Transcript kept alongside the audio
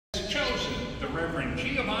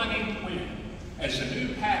Giovanni as the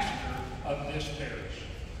new pastor of this parish.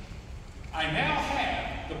 I now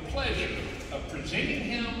have the pleasure of presenting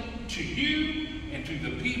him to you and to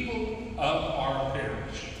the people of our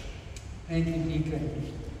parish. Thank you,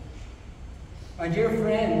 Deacon. My dear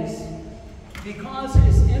friends, because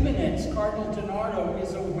His Eminence, Cardinal Donardo,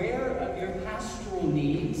 is aware of your pastoral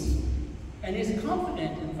needs and is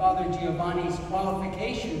confident in Father Giovanni's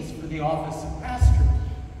qualifications for the office of pastor,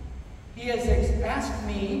 he has asked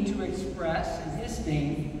me to express, in his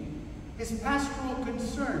name, his pastoral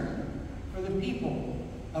concern for the people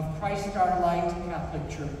of Christ Our Light Catholic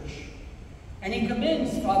Church. And he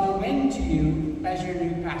commends Father Wynne to you as your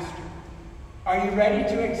new pastor. Are you ready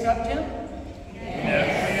to accept him?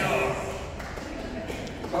 Yes, we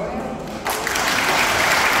are. Go ahead.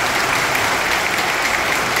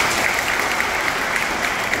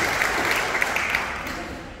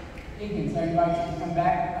 Deacons, I invite you to come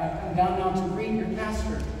down now to greet your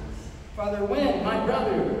pastor. Father Wynne, my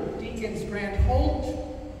brother, Deacons Grant Holt,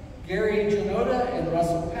 Gary Janota, and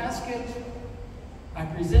Russell Paskett, I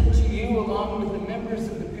present to you, along with the members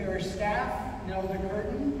of the parish staff, Nelda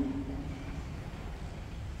Curtin.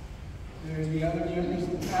 There are the other members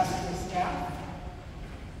of the pastoral staff.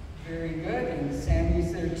 Very good, and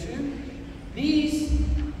Sammy's there too. These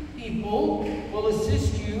people will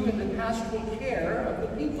assist you in the pastoral care of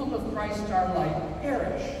the people of Christ Our Light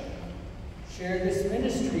Parish. Share this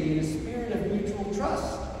ministry in a spirit of mutual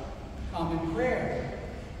trust, common prayer,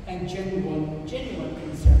 and genuine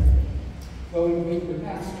concern. Go and meet the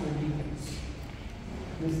pastor and deacons.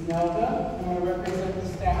 Ms. Nelda, you want to represent the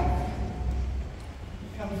staff?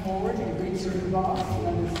 Come forward and greet your boss,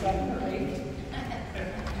 number 7 or 8.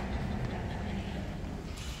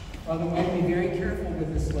 Father Wynne, be very careful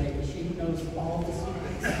with this lady. She knows all the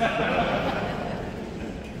secrets.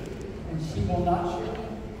 And she will not share them.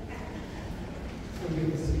 So good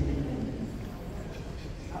to see you.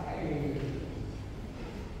 Hi.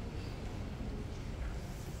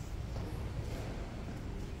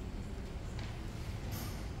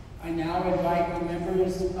 I now invite the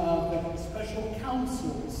members of the special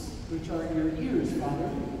councils, which are in your ears, Father.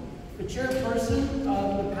 The chairperson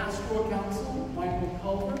of the Pastoral Council, Michael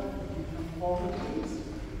Culver, you come forward, please.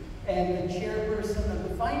 And the chairperson of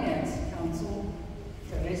the Finance Council,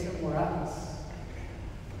 Teresa Morales.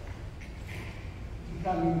 You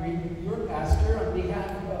come and greet your pastor on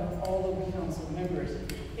behalf of all of the council members.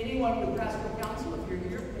 Anyone with Pastoral Council, if you're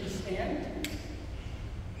here, please stand.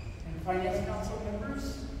 And Finance Council members,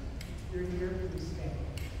 if you're here, please stand.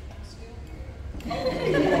 Oh,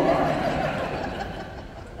 there you are.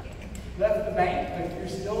 Left the bank, but you're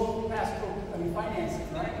still pastoral,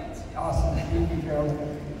 financing, right? Awesome. Thank you,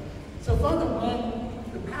 Carol. So, Father Wynne,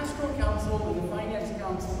 the Pastoral Council and the Finance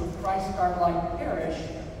Council of Christ Our Light Parish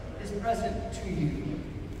is present to you.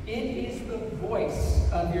 It is the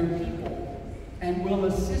voice of your people and will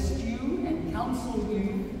assist you and counsel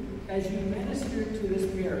you as you minister to this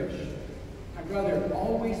parish. My brother,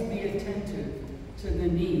 always be attentive to the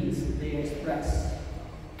needs that they express.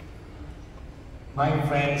 My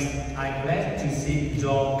friends, I'm glad to seek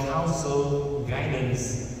your counsel,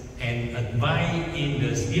 guidance, and advice in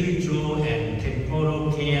the spiritual and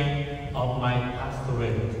temporal care of my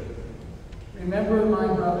pastorate. Remember, my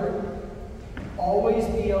brother, always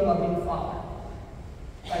be a loving father,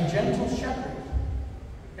 a gentle shepherd,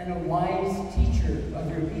 and a wise teacher of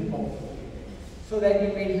your people, so that you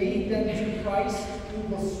may lead them to Christ, who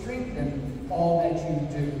will strengthen all that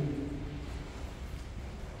you do.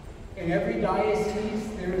 In every diocese,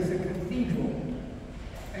 there is a cathedral.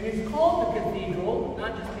 And it's called the cathedral,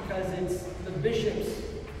 not just because it's the bishop's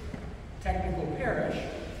technical parish,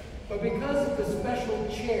 but because of the special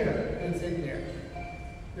chair that's in there.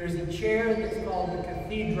 There's a chair that's called the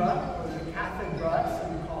cathedra, or the cathedra, as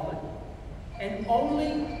some call it. And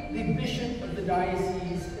only the bishop of the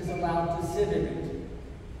diocese is allowed to sit in it.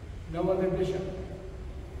 No other bishop.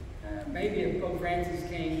 Maybe if Pope Francis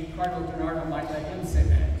came, Cardinal Donardo might let him sit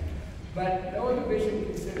in it. But no other bishop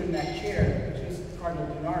can sit in that chair, just Cardinal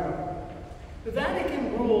Donardo. The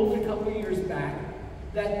Vatican ruled a couple years back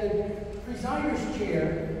that the presider's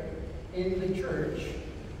chair in the church,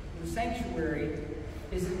 the sanctuary,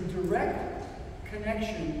 is in direct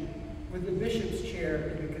connection with the bishop's chair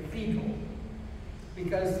in the cathedral,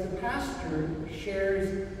 because the pastor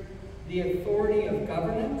shares the authority of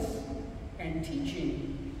governance and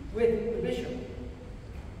teaching with the bishop.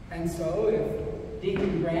 And so if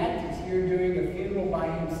Deacon Grant is here doing a funeral by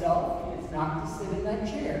himself, he is not to sit in that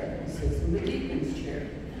chair. He sits in the deacon's chair.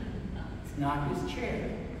 It's not his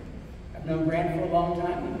chair. I've known Grant for a long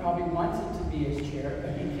time. He probably wants it to be his chair,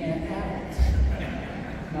 but he can't have it.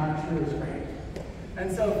 Not true as Grant.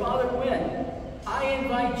 And so, Father Wynn, I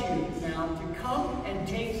invite you now to come and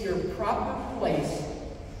take your proper place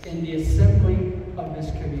in the assembly of this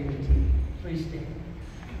community. Please stand.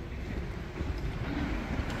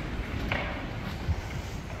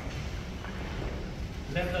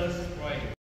 Let us